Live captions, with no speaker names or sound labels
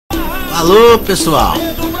Alô, pessoal,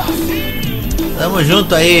 tamo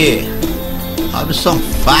junto aí. Robson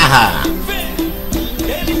Farra.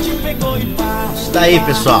 Isso daí,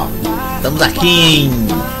 pessoal. Estamos aqui em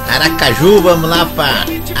Aracaju. Vamos lá para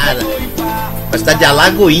a cidade de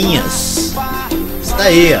Alagoinhas. Isso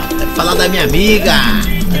daí, ó. Quero falar da minha amiga.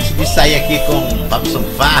 Antes de sair aqui com o Robson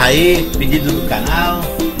Farra aí, pedido do canal.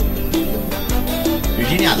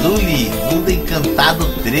 Virginia Lully, Mundo Encantado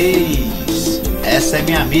 3. Essa é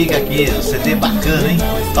minha amiga aqui, um CD bacana, hein?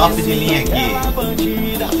 Top de linha aqui.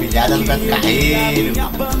 Afilhada do Beto Carreiro.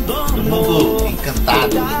 Do Mundo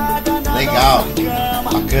Encantado. Legal,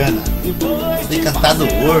 bacana. Mundo Encantado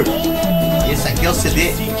World. Esse aqui é o CD,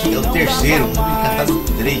 é o terceiro, Mundo Encantado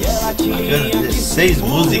 3. Bacana, 16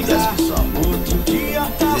 músicas, pessoal.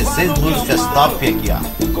 16 músicas top aqui, ó.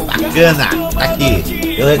 Bacana, tá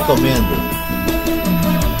aqui, eu recomendo.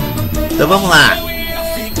 Então vamos lá.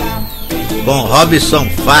 Com Robson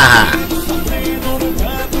Farra.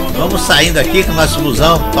 Vamos saindo aqui com o nosso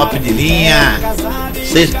busão top de linha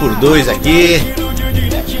 6x2 aqui.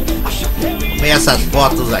 Tomei essas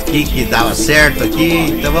fotos aqui que dava certo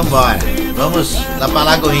aqui. Então vamos embora. Vamos lá pra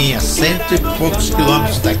Lagoinha, 100 e poucos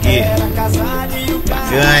quilômetros daqui.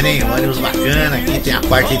 Bacana, hein? Ônibus bacana. Aqui tem a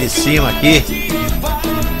parte de cima aqui.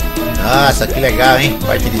 Nossa, que legal, hein?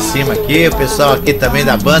 Parte de cima aqui, o pessoal aqui também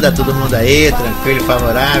da banda, todo mundo aí, tranquilo e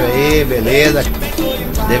favorável aí, beleza.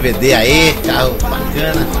 DVD aí, carro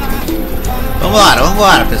bacana.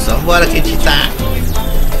 Vambora, pessoal, vambora que a gente tá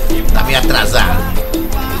meio atrasado.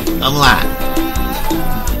 Vamos lá.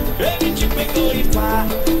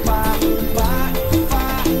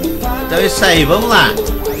 Então é isso aí, vamos lá.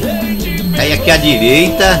 Cair aqui à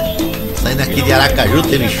direita, saindo aqui de Aracaju,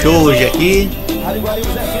 teve show hoje aqui.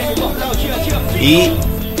 E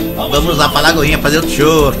vamos lá para Lagoinha fazer outro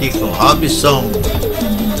show aqui com Robson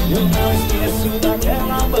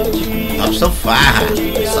Farra,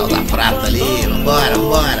 pessoal da Prata ali.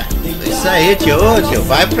 Vambora. Isso aí, tio,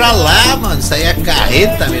 vai pra lá, mano. Isso aí é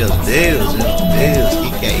carreta, meu Deus,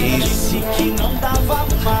 que é isso?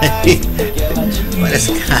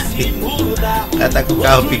 Parece carreta. O cara tá com um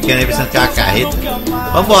carro pequeno aí pensando que é uma carreta.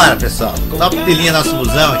 Vambora, pessoal. Top de linha nosso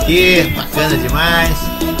busão aqui, bacana demais.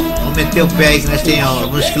 Vamos meter o pé aí que nós temos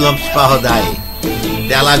alguns quilômetros para rodar aí.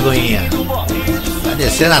 Até a Lagoinha.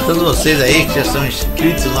 Agradecendo a todos vocês aí que já são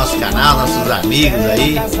inscritos no nosso canal, nossos amigos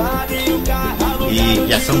aí. E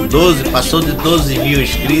já são 12, passou de 12 mil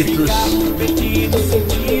inscritos.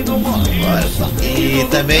 E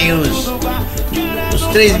também os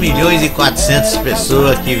 3 milhões e 400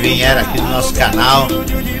 pessoas que vieram aqui no nosso canal.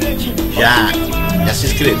 Já se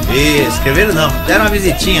inscreveram não, deram uma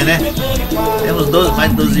visitinha, né? Temos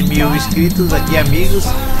mais de 12 mil inscritos aqui, amigos.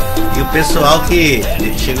 E o pessoal que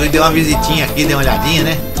chegou e deu uma visitinha aqui, deu uma olhadinha,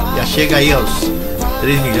 né? Já chega aí aos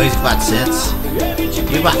 3 milhões e 400.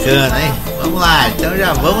 Que bacana, hein? Vamos lá, então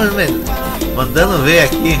já vamos mandando ver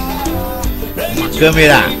aqui uma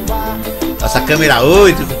câmera. Nossa câmera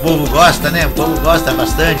 8, que o povo gosta, né? O povo gosta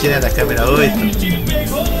bastante, né, da câmera 8.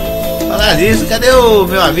 Falar nisso, cadê o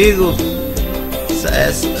meu amigo?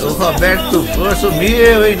 O Roberto Flor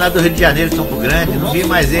sumiu, hein? Lá do Rio de Janeiro, Campo Grande. Não vi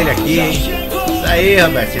mais ele aqui, hein? Isso aí,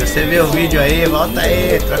 Roberto. Você vê o vídeo aí, volta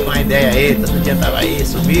aí, troca uma ideia aí. Todo dia tava aí,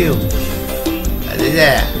 sumiu. Às vezes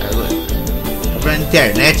na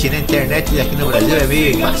internet, né? Internet aqui no Brasil é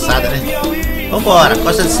meio embaçada, né? Vambora,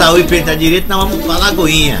 Costa de Saúde, perto da direita, nós vamos pra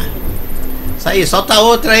Lagoinha. Isso aí, solta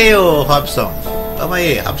outra aí, ô Robson. Vamos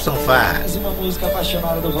aí, Robson Farra. Mais uma música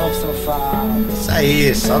apaixonada do Robson Farra. Isso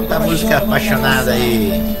aí, solta a música apaixonada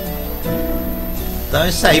aí. Então é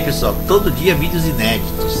isso aí, pessoal. Todo dia vídeos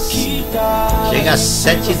inéditos. Chega às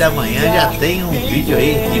 7 da manhã, já tem um vídeo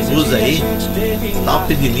aí de blues aí.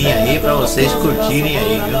 Top de linha aí pra vocês curtirem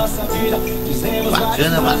aí, viu?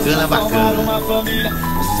 Bacana.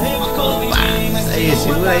 Opa, isso aí,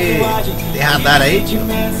 segura aí. Tem radar aí, tio?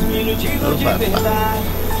 Opa.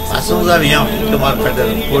 Passam uns aviões, que eu moro perto do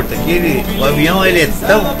aeroporto aqui. O avião ele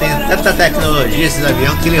tem tanta tecnologia, esses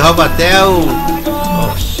aviões, que ele rouba até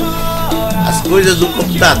as coisas do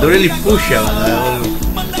computador, ele puxa, mano,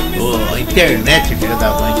 a internet, filho da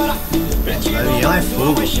mãe. O avião é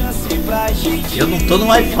fogo. Eu não tô no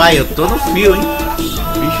Wi-Fi, eu tô no fio, hein?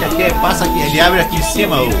 O bicho aqui passa aqui, ele abre aqui em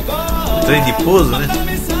cima o trem de pouso, né?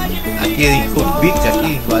 Aqui em Copica, aqui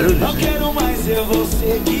em Guarulhos, né?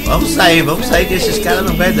 Vamos sair que esses caras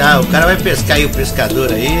não vai dar. O cara vai pescar aí, o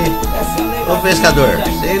pescador aí. Ô pescador,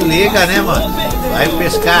 você liga, né, mano? Vai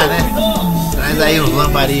pescar, né? Traz aí uns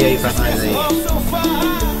lambari aí pra nós aí.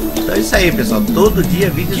 Então é isso aí, pessoal. Todo dia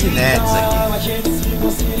vídeos inéditos aqui.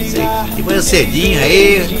 De manhã cedinho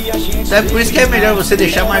aí. Sabe, por isso que é melhor você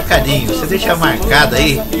deixar marcadinho. Você deixar marcado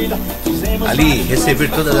aí, ali, receber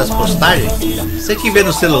todas as postagens. Você que vê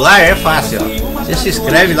no celular é fácil, ó. Você se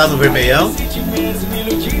inscreve lá no vermelhão.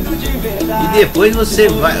 E depois você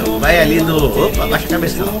vai ali no... Opa, baixa a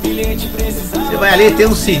cabeça não. Você vai ali, tem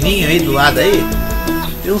um sininho aí do lado aí.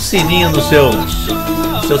 Tem um sininho no seu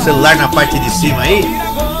celular na parte de cima aí.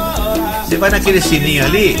 Você vai naquele sininho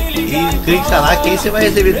ali e clica lá, que aí você vai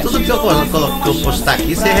receber tudo que eu postar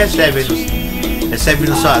aqui. Você recebe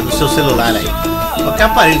no seu celular aí. Qualquer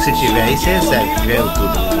aparelho que você tiver aí, você recebe, se tiver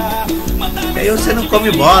YouTube. E aí você não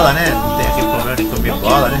come bola, né? Não tem aquele problema de comer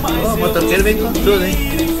bola, né? O motoqueiro vem com tudo, hein?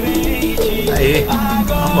 Aí,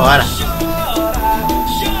 vambora.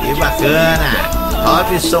 Que bacana.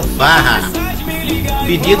 Robson Farra.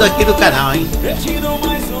 Pedido aqui do canal, hein?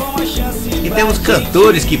 E temos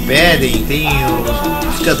cantores que pedem, tem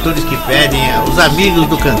os cantores que pedem, os amigos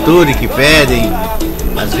do cantor que pedem,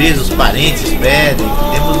 às vezes os parentes pedem,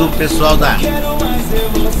 temos o pessoal da...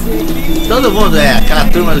 Todo mundo aquela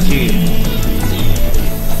turma que...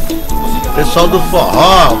 O pessoal do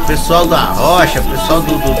forró, o pessoal da rocha, o pessoal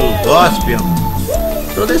do gospel.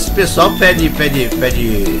 Todo esse pessoal pede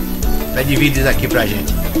vídeos aqui pra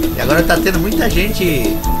gente. E agora tá tendo muita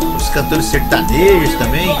gente, os cantores sertanejos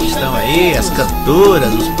também que estão aí, as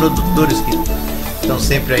cantoras, os produtores que estão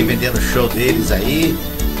sempre aí vendendo o show deles aí.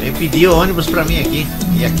 Vem pedir ônibus pra mim aqui.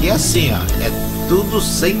 E aqui é assim, ó, é tudo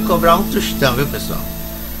sem cobrar um tostão, viu pessoal?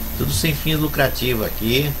 Tudo sem fim lucrativo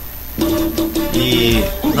aqui. E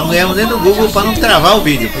não ganhamos nem do Google para não travar o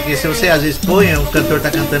vídeo, porque se você às vezes põe, um cantor tá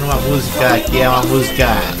cantando uma música que é uma música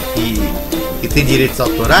que tem direitos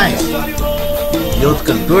autorais, e outro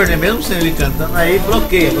cantor, né, mesmo sendo ele cantando, aí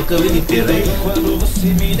bloqueia o vídeo inteiro aí.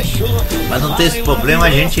 Mas não tem esse problema,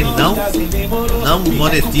 a gente não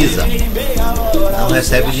monetiza, não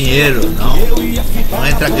recebe dinheiro, não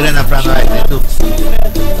entra grana pra nós, né?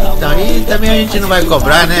 Então, e também a gente não vai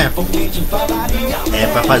cobrar, né? É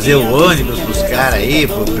pra fazer o ônibus pros caras aí,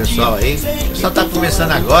 pro pessoal aí. O pessoal tá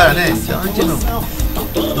começando agora, né? Então a gente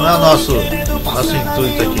não é o nosso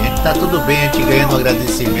intuito aqui. A gente tá tudo bem, a gente ganhando um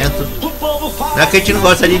agradecimento. Não é que a gente não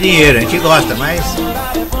gosta de dinheiro, a gente gosta, mas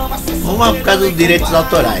uma por causa dos direitos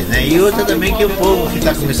autorais, né? E outra também que o povo que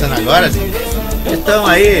tá começando agora, então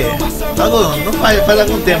aí, não faz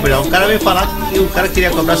algum tempo já. O cara veio falar que o cara queria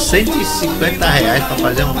cobrar R$150 pra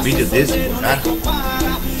fazer um vídeo desse pro cara.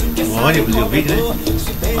 O ônibus e o vídeo, né?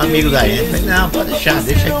 Um amigo da gente. Falei, não, pode deixa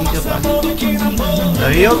aqui que eu faço.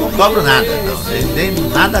 Então, eu não cobro nada, não. Nem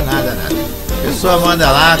nada. A pessoa manda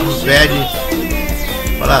lá, nos pede.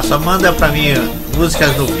 Fala, só manda pra mim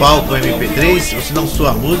músicas no palco MP3, ou se não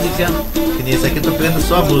sua música, que nesse aqui eu tô pegando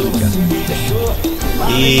sua música.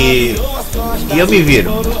 E eu me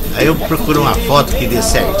viro. Aí eu procuro uma foto que dê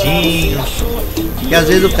certinho. E às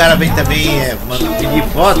vezes o cara vem também pedir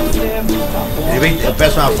foto. Eu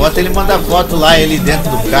peço uma foto, ele manda foto lá, ele dentro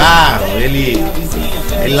do carro, ele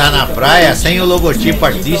lá na praia, sem o logotipo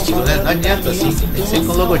artístico, né? Não adianta assim, tem que ser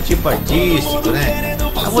com o logotipo artístico, né?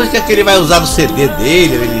 A música que ele vai usar no CD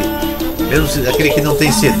dele, mesmo aquele que não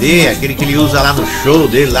tem CD, aquele que ele usa lá no show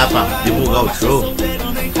dele, lá pra divulgar o show.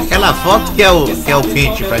 Aquela foto que é o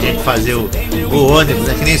quente pra gente fazer o ônibus,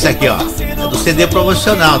 né? Que nem isso aqui, ó. É do CD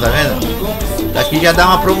promocional, tá vendo? Daqui já dá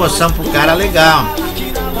uma promoção pro cara legal.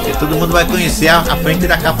 Porque todo mundo vai conhecer a frente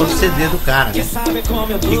da capa do CD do cara, né?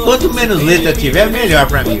 E quanto menos letra tiver, melhor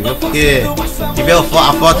pra mim, viu? Porque tiver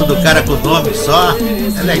a foto do cara com o nome só,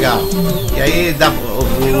 é legal. E aí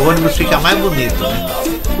o ônibus fica mais bonito, né?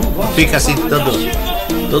 Não fica assim todo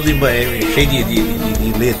cheio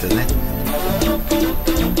de letras, né?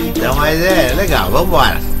 Então, mas é legal, vamos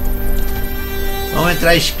embora. Vamos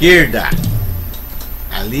entrar à esquerda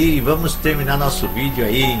ali e vamos terminar nosso vídeo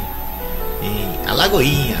aí em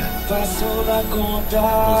Alagoinha.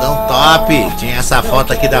 Busão top. Tinha essa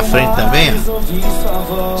foto aqui da frente também,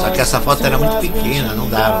 ó. Só que essa foto era muito pequena, não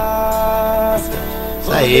dava.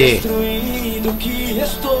 Isso aí.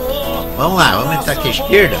 Vamos lá, vamos entrar aqui à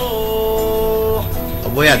esquerda. O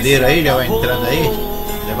boiadeiro aí já vai entrando aí.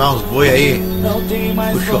 Levar uns boi aí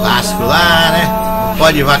pro churrasco lá, né? Não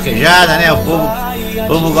pode vaquejada, né? O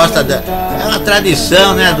povo gosta é uma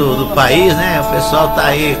tradição, né? Do país, né? O pessoal tá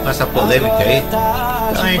aí com essa polêmica aí.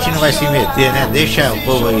 Então a gente não vai se meter, né? Deixa o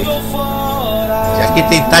povo aí. Aqui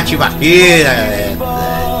tem tati vaqueira.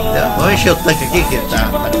 Vamos encher o tanque aqui, que tá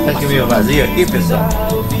o tanque meio vazio aqui, pessoal.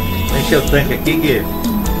 Vamos encher o tanque aqui,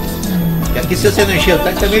 que aqui se você não encher o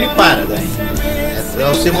tanque também ele para, né? É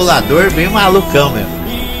um simulador bem malucão mesmo.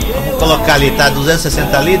 Vamos colocar ali, tá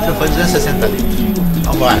 260 litros, foi 260 litros.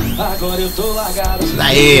 Vamos vambora. Isso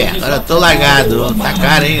daí, agora eu tô largado. Tá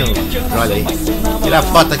caro, hein? Olha aí. Tira a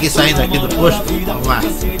foto aqui saindo aqui do posto. Vamos lá.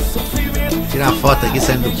 Tira a foto aqui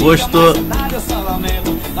saindo do posto.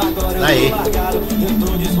 Daí.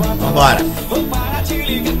 Vambora.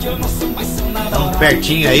 Estamos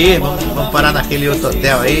pertinho aí. Vamos parar naquele outro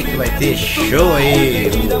hotel aí que vai ter show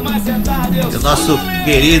aí. O nosso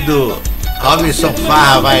querido Robson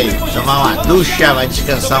Farra vai tomar uma ducha, vai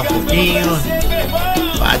descansar um pouquinho,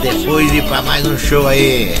 para depois ir para mais um show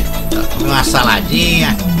aí. Comer uma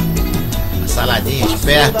saladinha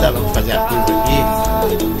esperta. Vamos fazer a curva aqui.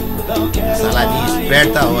 Saladinha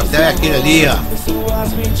esperta. O hotel é aquele ali, ó.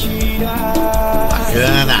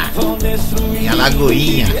 Bacana. Minha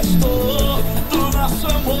Lagoinha.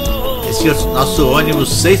 Esse é o nosso ônibus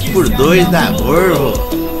 6x2 da Volvo.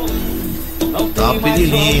 Top de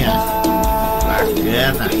linha.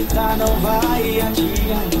 Bacana.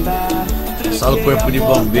 Só o corpo de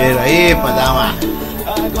bombeiro aí pra dar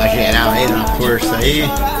uma geral aí, uma força aí.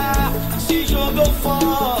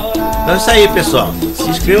 Então é isso aí, pessoal. Se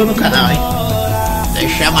inscreva no canal, hein?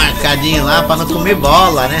 Deixar marcadinho lá pra não comer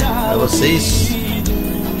bola, né? Pra vocês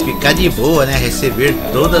ficar de boa, né? Receber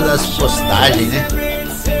todas as postagens, né?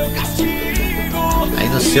 Aí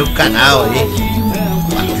no seu canal aí.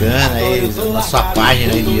 Bacana aí, na sua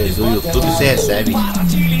página aí do YouTube você recebe.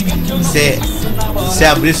 Você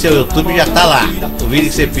abrir seu YouTube já tá lá. O vídeo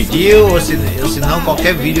que você pediu, ou se não,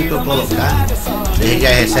 qualquer vídeo que eu colocar, você já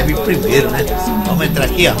recebe primeiro, né? Vamos entrar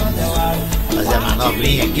aqui, ó. Fazer a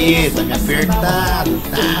manobrinha aqui, tá me apertado,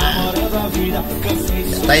 tá?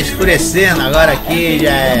 Já tá escurecendo agora aqui,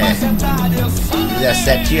 já é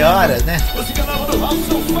 17 horas, né?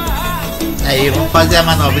 Aí, vamos fazer a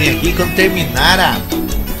manobrinha aqui quando terminando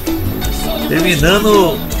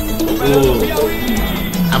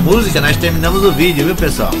a música, nós terminamos o vídeo, viu,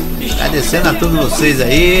 pessoal? Agradecendo a todos vocês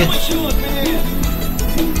aí.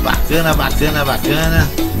 Bacana, bacana, bacana.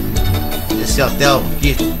 Esse hotel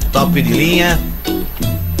aqui, top de linha.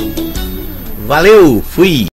 Valeu, fui!